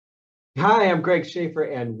Hi, I'm Greg Schaefer,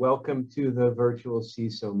 and welcome to the virtual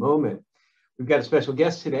CISO moment. We've got a special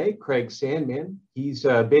guest today, Craig Sandman. He's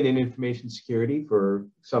been in information security for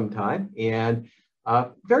some time, and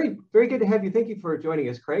very, very good to have you. Thank you for joining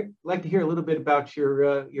us, Craig. I'd like to hear a little bit about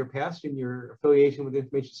your past and your affiliation with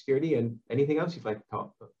information security, and anything else you'd like to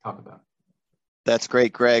talk about. That's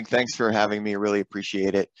great, Greg. Thanks for having me. Really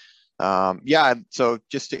appreciate it. Yeah, so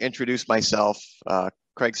just to introduce myself,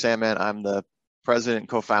 Craig Sandman, I'm the president and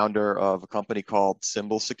co-founder of a company called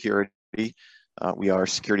Symbol Security. We are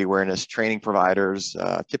security awareness training providers,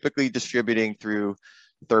 typically distributing through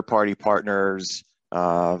third-party partners,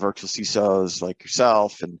 virtual CISOs like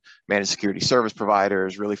yourself, and managed security service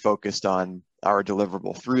providers, really focused on our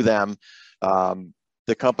deliverable through them.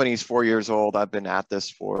 The company's 4 years old. I've been at this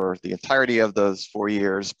for the entirety of those 4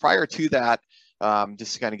 years. Prior to that,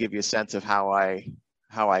 just to kind of give you a sense of how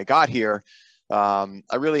I got here,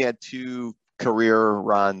 I really had two career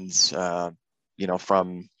runs, from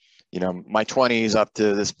my 20s up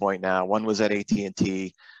to this point now. One was at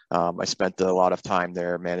AT&T. I spent a lot of time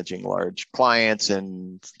there managing large clients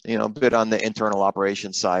and a bit on the internal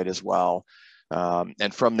operations side as well.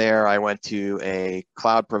 And from there, I went to a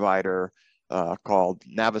cloud provider called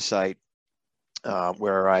Navisite,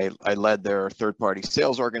 where I led their third-party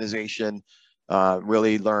sales organization.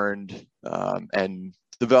 Really learned and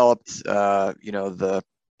developed,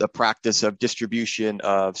 the practice of distribution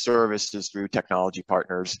of services through technology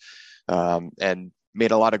partners, and made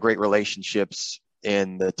a lot of great relationships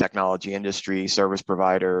in the technology industry, service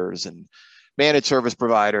providers and managed service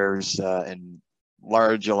providers, and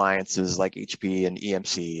large alliances like HP and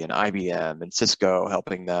EMC and IBM and Cisco,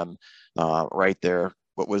 helping them write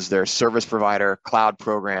what was their service provider cloud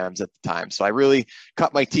programs at the time. So I really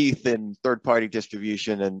cut my teeth in third-party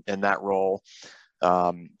distribution and that role.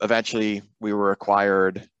 Eventually, we were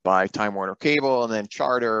acquired by Time Warner Cable and then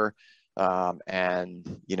Charter. As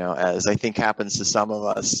I think happens to some of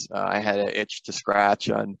us, I had an itch to scratch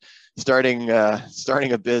on starting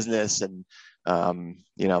a business, and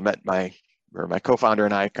met my co-founder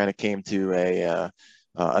and I kind of came to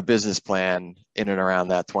a business plan in and around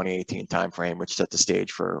that 2018 timeframe, which set the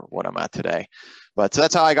stage for what I'm at today. But so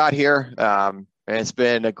that's how I got here. And it's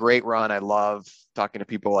been a great run. I love talking to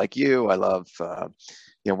people like you. I love,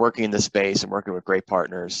 working in this space and working with great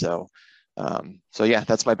partners. So yeah,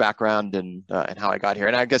 that's my background and how I got here.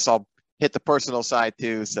 And I guess I'll hit the personal side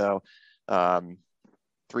too. So,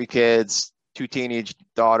 3 kids, 2 teenage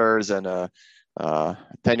daughters, and a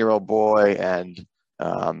 10-year-old boy, and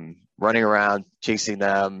running around chasing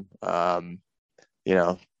them,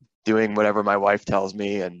 doing whatever my wife tells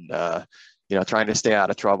me, and trying to stay out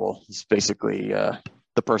of trouble. It's basically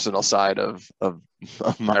the personal side of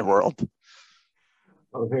my world.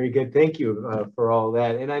 Oh, very good. Thank you for all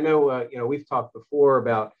that. And I know, we've talked before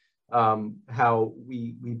about how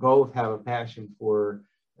we both have a passion for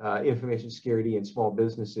information security and small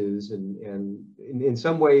businesses, and in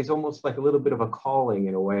some ways, almost like a little bit of a calling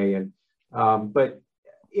in a way. And but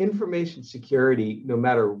information security, no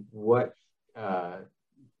matter what,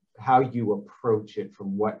 how you approach it,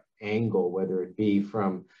 from what angle, whether it be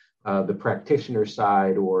from the practitioner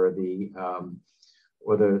side or the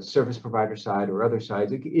service provider side or other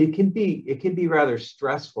sides, it can be rather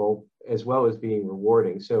stressful as well as being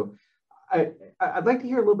rewarding. So I'd like to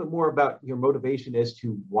hear a little bit more about your motivation as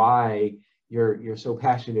to why you're so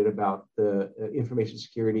passionate about the information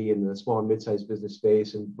security in the small and mid-sized business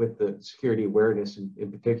space, and with the security awareness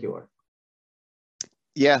in particular.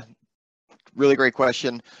 Yeah, really great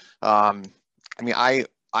question.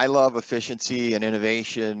 I love efficiency and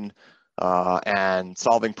innovation, and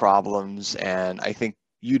solving problems, and I think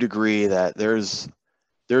you'd agree that there's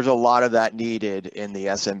a lot of that needed in the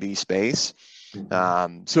SMB space.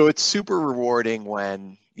 So it's super rewarding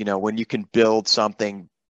when you can build something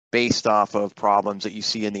based off of problems that you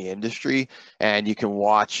see in the industry, and you can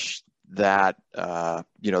watch that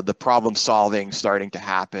the problem solving starting to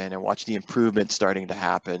happen and watch the improvement starting to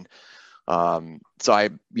happen.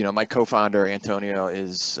 My co-founder Antonio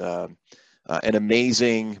is an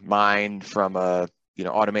amazing mind from a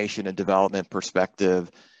automation and development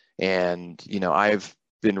perspective, and I've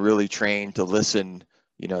been really trained to listen,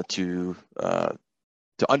 to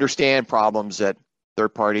understand problems that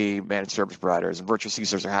third-party managed service providers and virtual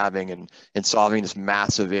CISOs are having, and solving this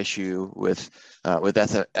massive issue with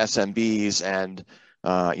SMBs and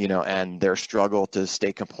and their struggle to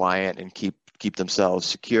stay compliant and keep themselves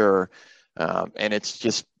secure. And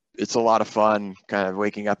it's a lot of fun, kind of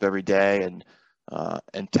waking up every day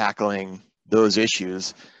and tackling those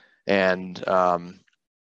issues. And on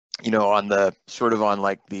the sort of on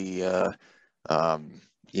like the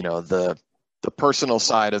the personal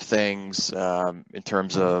side of things, in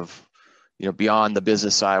terms of, beyond the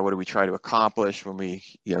business side, what do we try to accomplish when we,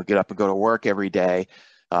 get up and go to work every day?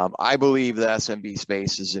 I believe the SMB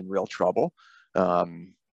space is in real trouble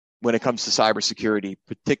when it comes to cybersecurity,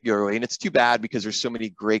 particularly. And it's too bad because there's so many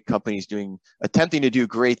great companies attempting to do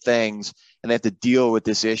great things, and they have to deal with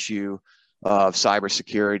this issue of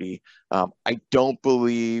cybersecurity. I don't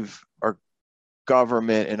believe our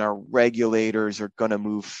government and our regulators are going to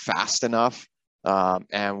move fast enough,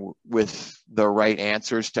 and with the right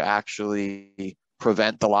answers to actually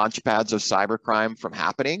prevent the launch pads of cybercrime from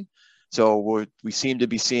happening. So we seem to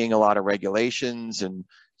be seeing a lot of regulations and,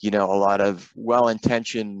 a lot of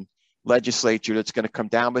well-intentioned legislature that's going to come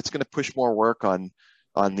down, but it's going to push more work on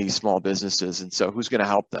these small businesses. And so who's going to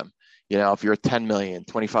help them? If you're a $10 million,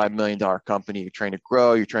 $25 million company, you're trying to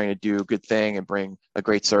grow, you're trying to do a good thing and bring a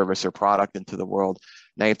great service or product into the world.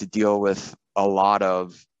 Now you have to deal with a lot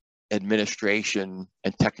of administration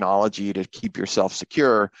and technology to keep yourself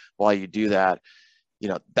secure while you do that.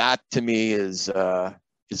 That to me is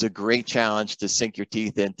a great challenge to sink your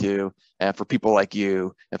teeth into. And for people like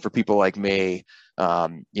you and for people like me,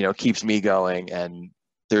 keeps me going. And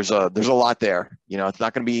there's a lot there. It's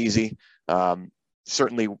not going to be easy.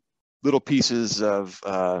 Certainly little pieces of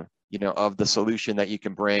the solution that you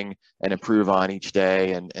can bring and improve on each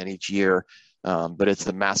day and each year. But it's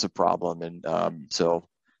a massive problem. And so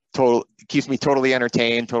it keeps me totally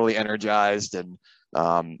entertained, totally energized. And,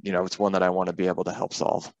 it's one that I want to be able to help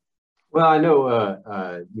solve. Well, I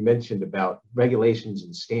know you mentioned about regulations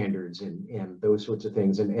and standards and those sorts of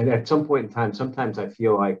things. And at some point in time, sometimes I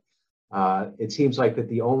feel like it seems like that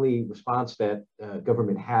the only response that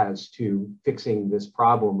government has to fixing this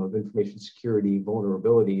problem of information security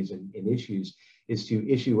vulnerabilities and issues is to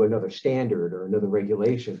issue another standard or another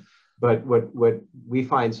regulation. But what we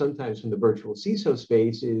find sometimes from the virtual CISO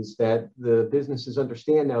space is that the businesses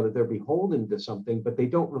understand now that they're beholden to something, but they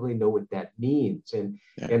don't really know what that means.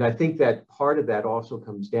 And I think that part of that also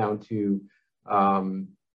comes down to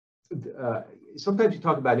sometimes you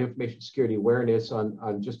talk about information security awareness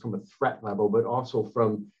on just from a threat level, but also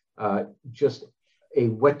from just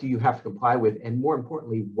what do you have to comply with, and more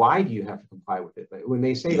importantly, why do you have to comply with it? When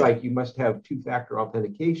they say like you must have two-factor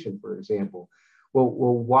authentication, for example, well,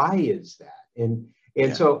 why is that? And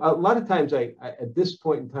so a lot of times I at this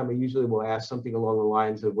point in time, I usually will ask something along the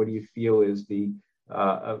lines of, what do you feel is the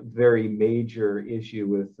a very major issue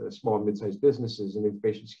with small and mid-sized businesses and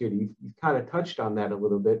information security? You've kind of touched on that a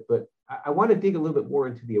little bit, but I want to dig a little bit more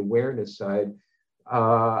into the awareness side.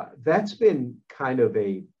 That's been kind of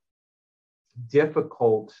a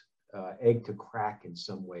difficult egg to crack in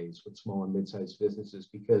some ways with small and mid-sized businesses,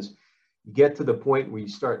 because you get to the point where you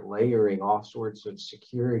start layering all sorts of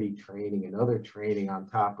security training and other training on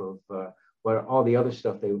top of what all the other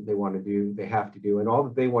stuff they want to do, they have to do. And all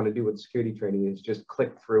that they want to do with security training is just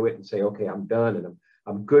click through it and say, okay, I'm done and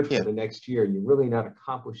I'm good for the next year. And you're really not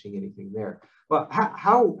accomplishing anything there. But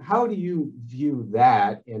how do you view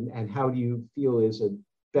that, and how do you feel is a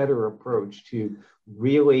better approach to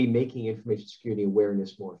really making information security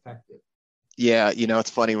awareness more effective? Yeah,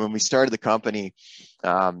 it's funny. When we started the company,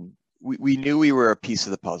 we knew we were a piece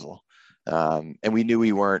of the puzzle, and we knew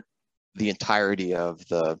we weren't the entirety of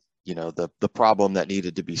the problem that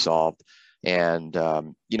needed to be solved. And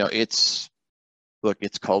it's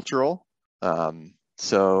cultural.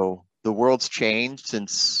 So the world's changed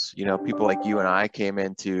since people like you and I came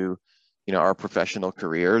into our professional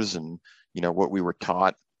careers, and what we were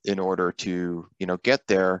taught in order to get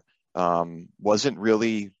there wasn't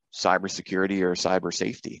really cybersecurity or cyber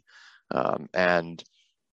safety. And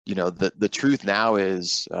the truth now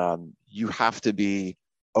is you have to be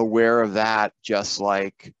aware of that, just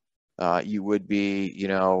like you would be,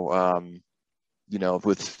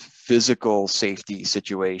 with physical safety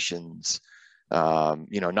situations,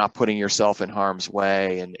 not putting yourself in harm's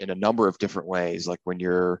way in a number of different ways, like when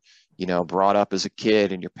you're, brought up as a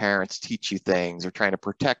kid and your parents teach you things or trying to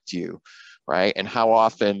protect you, right? And how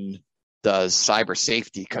often does cyber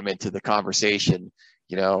safety come into the conversation,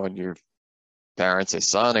 and your parents say,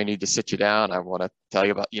 son, I need to sit you down. I want to tell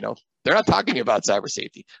you about, they're not talking about cyber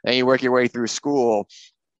safety. And you work your way through school,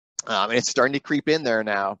 and it's starting to creep in there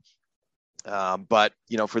now. But,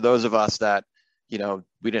 for those of us that,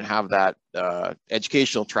 we didn't have that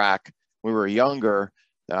educational track when we were younger,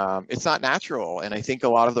 it's not natural. And I think a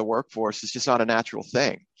lot of the workforce is just not a natural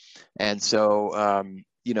thing. And so,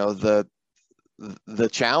 the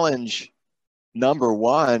challenge number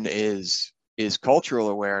one is cultural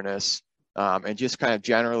awareness, and just kind of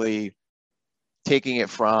generally taking it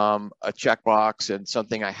from a checkbox and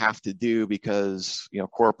something I have to do because,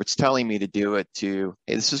 corporate's telling me to do it, to,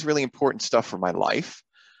 hey, this is really important stuff for my life.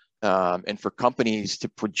 And for companies to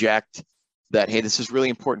project that, hey, this is really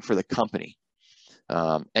important for the company.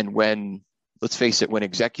 And let's face it, when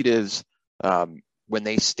executives, when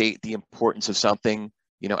they state the importance of something,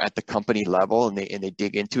 at the company level, and they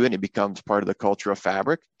dig into it, and it becomes part of the cultural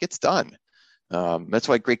fabric, it gets done. That's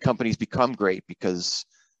why great companies become great, because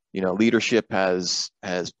leadership has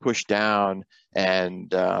pushed down,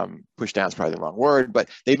 and pushed down is probably the wrong word, but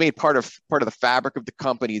they've made part of the fabric of the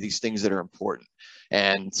company these things that are important.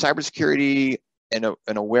 And cybersecurity and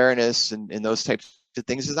awareness and those types of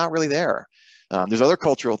things is not really there. There's other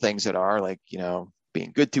cultural things that are, like,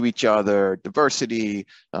 being good to each other, diversity,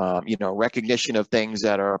 recognition of things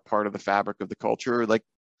that are a part of the fabric of the culture. Like,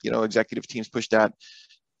 executive teams push that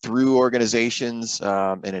through organizations,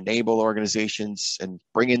 and enable organizations, and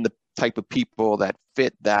bring in the type of people that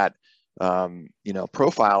fit that,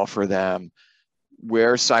 profile for them.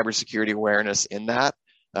 Where cybersecurity awareness in that,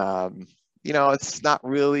 it's not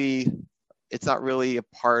really a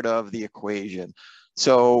part of the equation.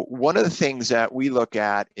 So one of the things that we look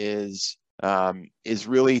at is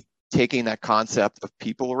really taking that concept of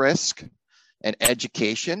people risk and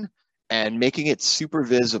education and making it super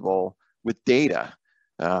visible with data.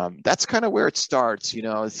 That's kind of where it starts.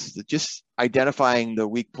 It's just identifying the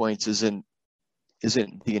weak points isn't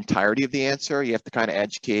the entirety of the answer. You have to kind of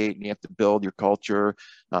educate, and you have to build your culture.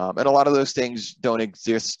 And a lot of those things don't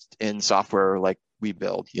exist in software like we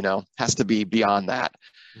build, has to be beyond that.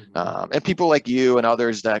 And people like you and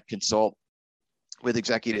others that consult with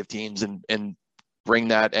executive teams and bring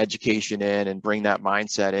that education in and bring that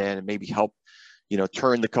mindset in and maybe help,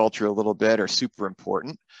 turn the culture a little bit, are super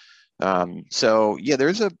important. So yeah,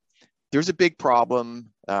 there's a big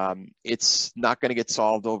problem. It's not going to get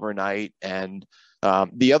solved overnight. And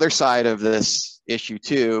the other side of this issue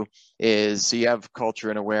too is, you have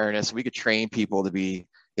culture and awareness. We could train people to be,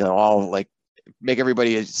 all like, make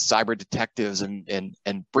everybody as cyber detectives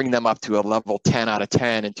and bring them up to a level 10 out of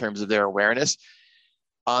 10 in terms of their awareness.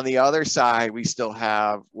 On the other side, we still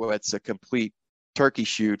have what's a complete turkey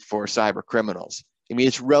shoot for cyber criminals. I mean,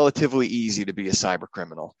 it's relatively easy to be a cyber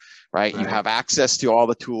criminal, right? You have access to all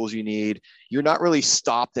the tools you need. You're not really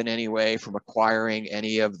stopped in any way from acquiring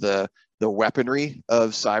any of the weaponry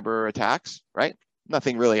of cyber attacks, right?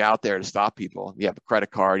 Nothing really out there to stop people. You have a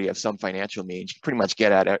credit card, you have some financial means, you pretty much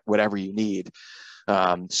get at it, whatever you need.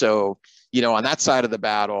 So, on that side of the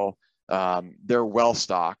battle, they're well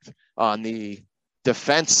stocked. On the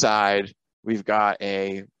defense side, we've got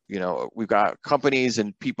companies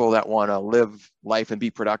and people that want to live life and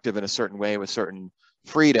be productive in a certain way with certain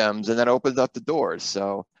freedoms, and that opens up the doors.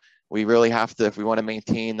 So we really have to, if we want to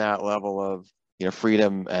maintain that level of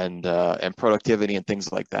freedom and productivity and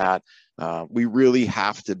things like that, we really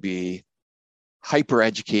have to be hyper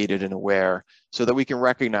educated and aware so that we can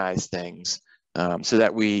recognize things, so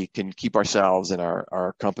that we can keep ourselves and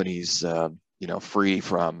our companies free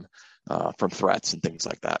from threats and things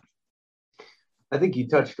like that. I think you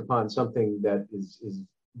touched upon something that is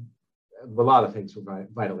a lot of things were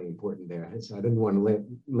vitally important there. So I didn't want to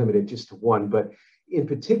limit it just to one, but in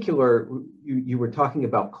particular, you were talking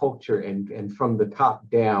about culture and from the top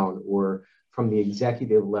down, or from the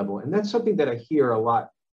executive level. And that's something that I hear a lot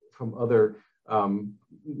from other,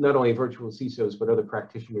 not only virtual CISOs, but other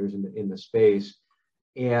practitioners in the space.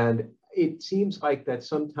 And it seems like that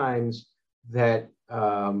sometimes that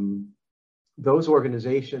those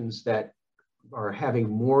organizations that are having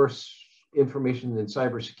more information and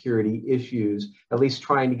cybersecurity issues, at least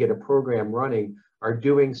trying to get a program running, are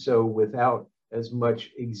doing so without as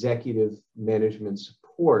much executive management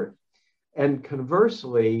support. And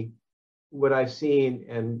conversely, what I've seen,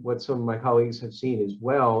 and what some of my colleagues have seen as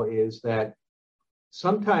well, is that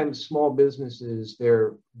sometimes small businesses,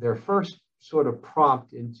 their first sort of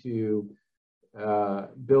prompt into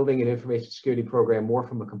building an information security program more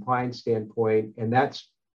from a compliance standpoint, and that's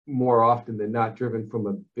more often than not driven from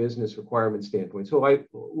a business requirement standpoint. So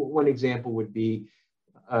one example would be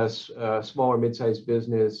a small or mid-sized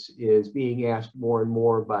business is being asked more and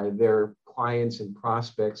more by their clients and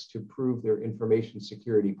prospects to prove their information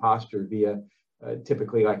security posture via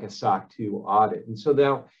typically like a SOC 2 audit. And so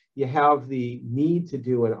now you have the need to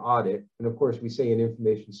do an audit. And of course, we say in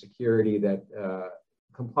information security that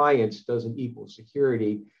compliance doesn't equal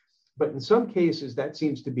security. But in some cases, that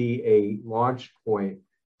seems to be a launch point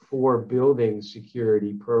for building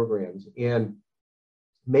security programs, and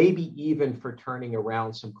maybe even for turning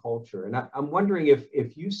around some culture. And I'm wondering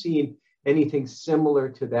if you've seen anything similar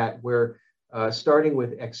to that, where starting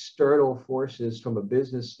with external forces from a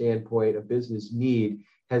business standpoint, a business need,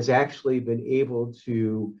 has actually been able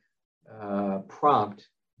to prompt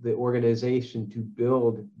the organization to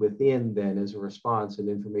build within then as a response an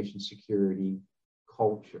information security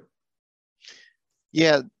culture.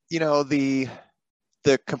 Yeah, the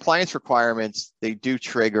compliance requirements, they do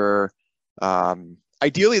trigger,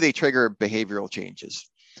 ideally they trigger behavioral changes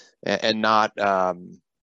and not, oh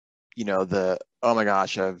my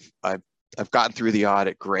gosh, I've gotten through the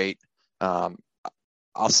audit, great.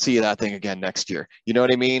 I'll see that thing again next year. You know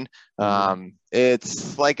what I mean?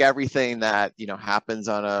 It's like everything that, happens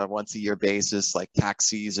on a once a year basis, like tax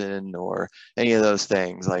season or any of those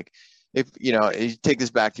things. Like if you take this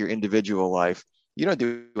back to your individual life, you don't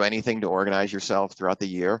do anything to organize yourself throughout the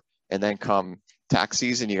year. And then come tax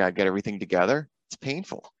season, you got to get everything together. It's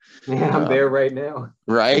painful. Yeah, I'm there right now.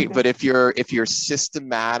 Right. But if you're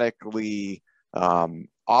systematically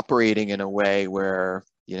operating in a way where,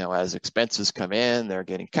 as expenses come in, they're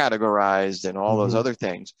getting categorized and all those other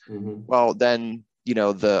things, well, then,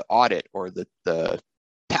 the audit or the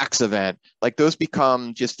tax event, like those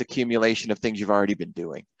become just accumulation of things you've already been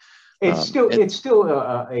doing. It's still an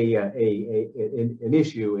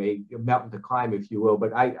issue, a mountain to climb, if you will.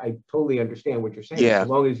 But I totally understand what you're saying. Yeah. As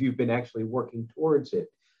long as you've been actually working towards it.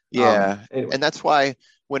 Yeah. Anyway. And that's why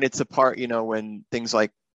when it's a part, when things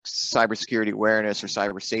like cybersecurity awareness or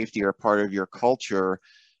cyber safety are part of your culture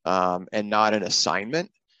and not an assignment,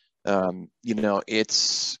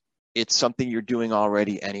 it's something you're doing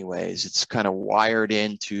already anyways. It's kind of wired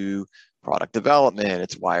into product development.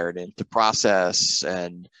 It's wired into process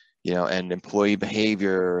and employee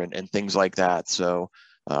behavior and things like that. So,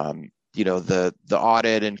 the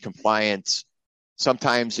audit and compliance,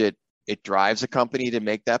 sometimes it drives a company to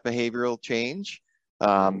make that behavioral change.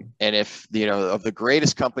 And if, of the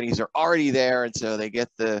greatest companies are already there, and so they get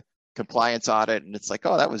the compliance audit and it's like,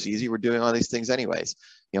 oh, that was easy. We're doing all these things anyways.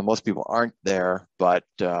 Most people aren't there, but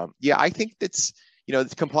I think that's,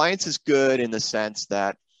 compliance is good in the sense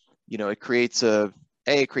that, it creates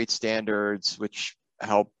it creates standards which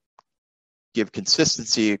help give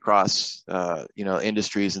consistency across,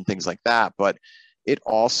 industries and things like that. But it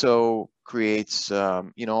also creates,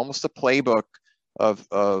 almost a playbook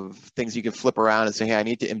of things you can flip around and say, hey, I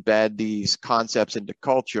need to embed these concepts into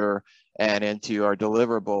culture and into our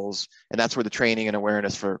deliverables. And that's where the training and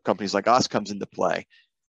awareness for companies like us comes into play.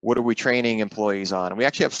 What are we training employees on? And we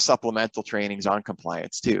actually have supplemental trainings on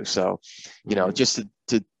compliance too. So, just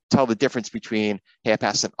to tell the difference between, hey, I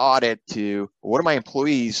passed an audit, to what do my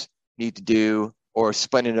employees need to do, or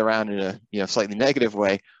spinning it around in a slightly negative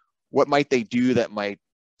way, what might they do that might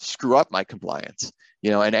screw up my compliance,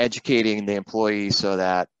 and educating the employees so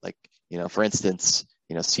that, like, for instance,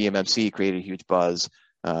 CMMC created a huge buzz,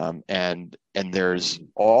 and there's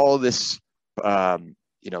all this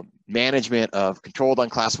management of controlled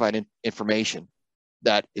unclassified information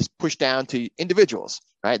that is pushed down to individuals,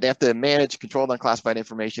 right? They have to manage controlled unclassified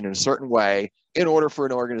information in a certain way in order for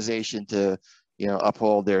an organization to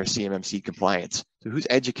uphold their CMMC compliance. So who's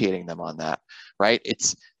educating them on that, right?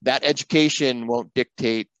 It's that education won't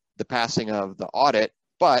dictate the passing of the audit,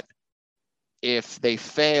 but if they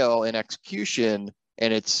fail in execution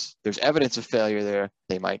and there's evidence of failure there,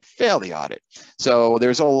 they might fail the audit. So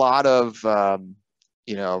there's a lot of,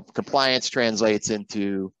 compliance translates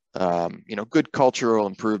into, good cultural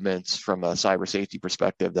improvements from a cyber safety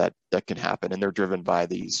perspective that can happen, and they're driven by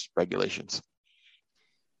these regulations.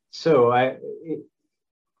 So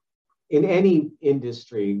in any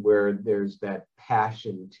industry where there's that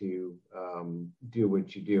passion to do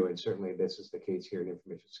what you do, and certainly this is the case here in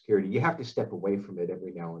information security, you have to step away from it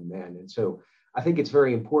every now and then. And so I think it's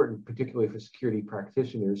very important, particularly for security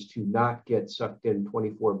practitioners, to not get sucked in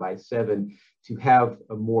 24/7, to have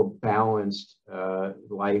a more balanced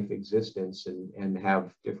life existence and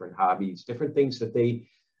have different hobbies, different things that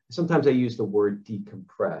sometimes I use the word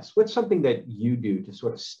decompress. What's something that you do to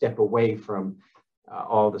sort of step away from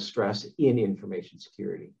all the stress in information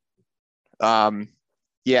security?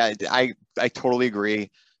 Yeah, I totally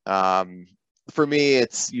agree. For me,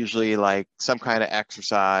 it's usually like some kind of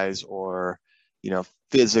exercise or,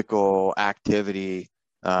 physical activity.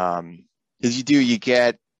 Because you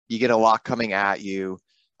get a lot coming at you.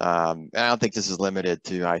 And I don't think this is limited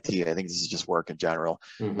to IT. I think this is just work in general.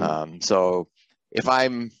 So if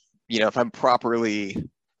I'm properly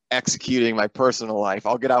executing my personal life,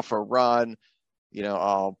 I'll get out for a run,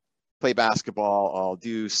 I'll play basketball, I'll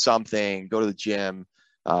do something, go to the gym,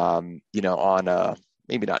 on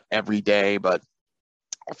maybe not every day, but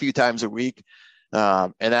a few times a week.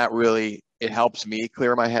 And that really, it helps me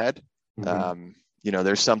clear my head.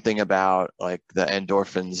 there's something about like the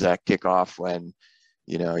endorphins that kick off when,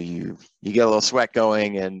 you get a little sweat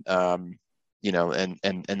going, and, and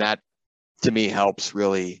that to me helps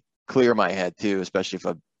really clear my head too, especially if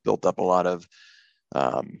I've built up a lot of,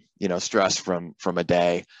 stress from a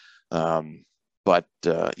day. But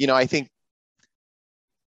I think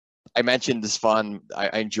I mentioned this fun.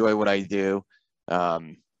 I enjoy what I do.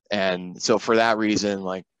 And so for that reason,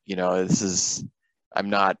 like, I'm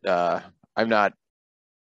not, I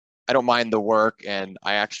don't mind the work, and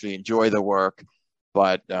I actually enjoy the work,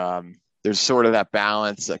 but there's sort of that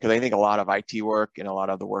balance, because I think a lot of IT work and a lot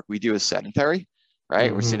of the work we do is sedentary, right?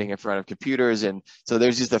 Mm-hmm. We're sitting in front of computers. And so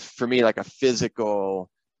there's just for me, like a physical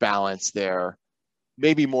balance there,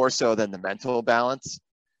 maybe more so than the mental balance.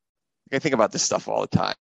 I think about this stuff all the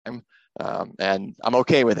time. And I'm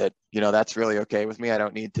okay with it. That's really okay with me. I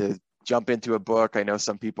don't need to jump into a book. I know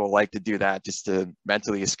some people like to do that just to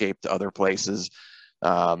mentally escape to other places.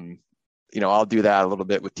 I'll do that a little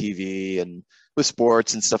bit with TV and with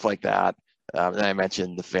sports and stuff like that. And I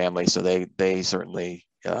mentioned the family, so they certainly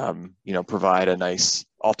provide a nice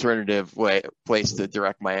alternative place to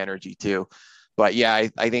direct my energy to. But yeah,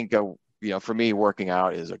 I think for me, working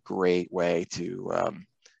out is a great way to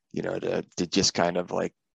to just kind of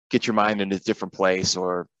like get your mind in a different place,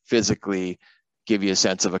 or physically give you a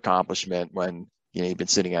sense of accomplishment when you've been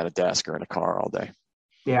sitting at a desk or in a car all day.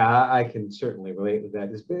 Yeah, I can certainly relate with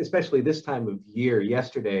that, especially this time of year.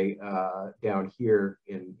 Yesterday, down here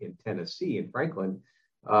in Tennessee, in Franklin,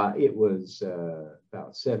 it was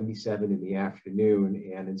about 77 in the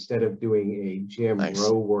afternoon. And instead of doing a gym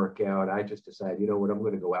row workout, I just decided, you know what, I'm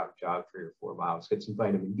going to go out and jog 3 or 4 miles, get some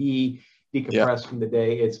vitamin D, decompress from the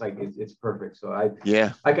day. It's like, it's perfect. So I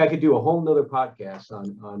could do a whole nother podcast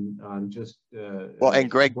on just well,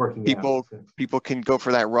 and Greg, working people can go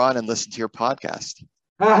for that run and listen to your podcast.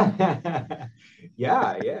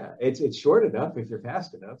 yeah, it's short enough if you're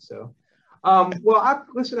fast enough. So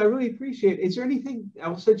listen, I really appreciate it. Is there anything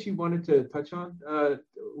else that you wanted to touch on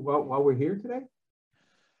while we're here today?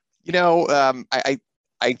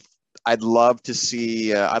 I'd love to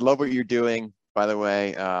see, I love what you're doing, by the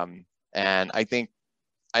way. And I think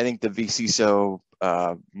the VCSO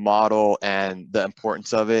model and the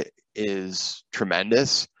importance of it is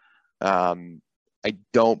tremendous. I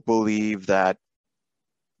don't believe that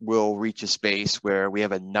we'll reach a space where we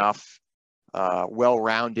have enough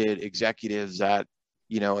well-rounded executives that,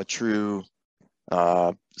 a true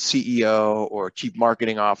CEO or chief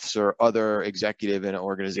marketing officer, other executive in an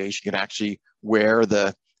organization can actually wear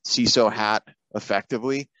the CISO hat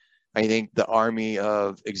effectively. I think the army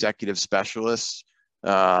of executive specialists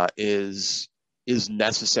is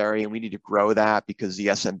necessary, and we need to grow that because the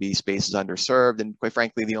SMB space is underserved. And quite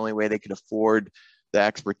frankly, the only way they can afford the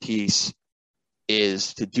expertise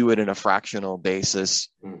is to do it in a fractional basis.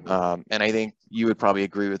 And I think you would probably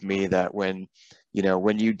agree with me that when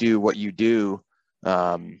you do what you do,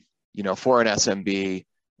 for an SMB,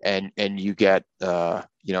 and you get,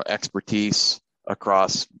 expertise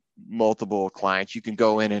across multiple clients, you can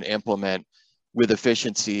go in and implement with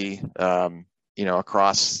efficiency,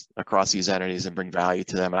 across these entities and bring value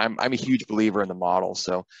to them. And I'm a huge believer in the model.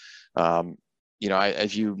 So, as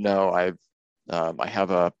I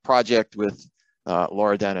have a project with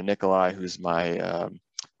Laura Dana Nicolai, who's the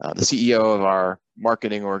CEO of our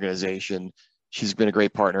marketing organization. She's been a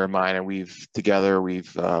great partner of mine, and we've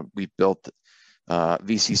built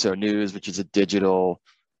VCSO News, which is a digital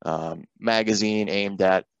magazine aimed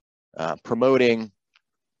at promoting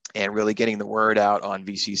and really getting the word out on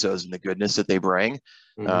VCSOs and the goodness that they bring.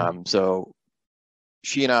 So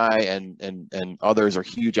she and I and others are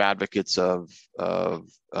huge advocates of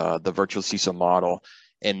the virtual CISO model,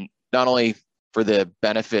 and not only for the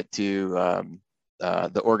benefit to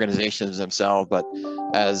the organizations themselves, but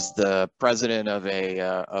as the president of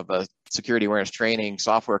a security awareness training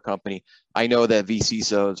software company, I know that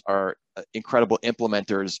VCSOs are incredible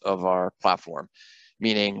implementers of our platform,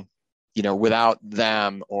 meaning, without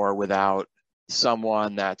them or without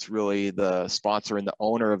someone that's really the sponsor and the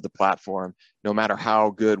owner of the platform, no matter how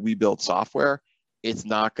good we build software, it's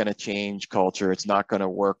not going to change culture. It's not going to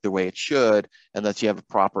work the way it should unless you have a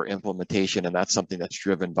proper implementation, and that's something that's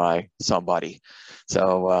driven by somebody.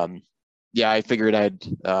 So, I figured I'd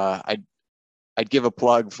give a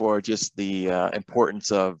plug for just the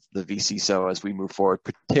importance of the VCSO as we move forward,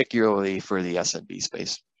 particularly for the SMB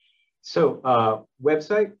space. So,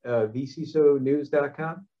 website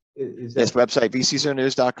vcsonews.com is that? Yes, website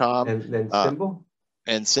vcsonews.com, and then symbol.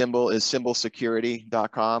 And symbol is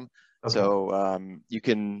symbolsecurity.com. Okay. So you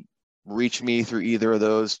can reach me through either of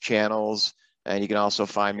those channels, and you can also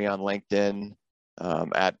find me on LinkedIn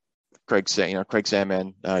at Craig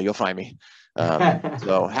Sandman, you'll find me.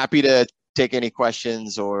 So happy to take any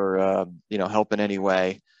questions or help in any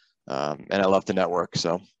way. And I love to network.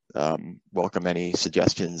 So welcome any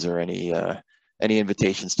suggestions or any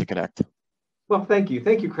invitations to connect. Well, thank you.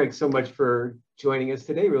 Thank you, Craig, so much for joining us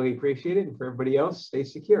today. Really appreciate it. And for everybody else, stay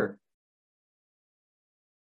secure.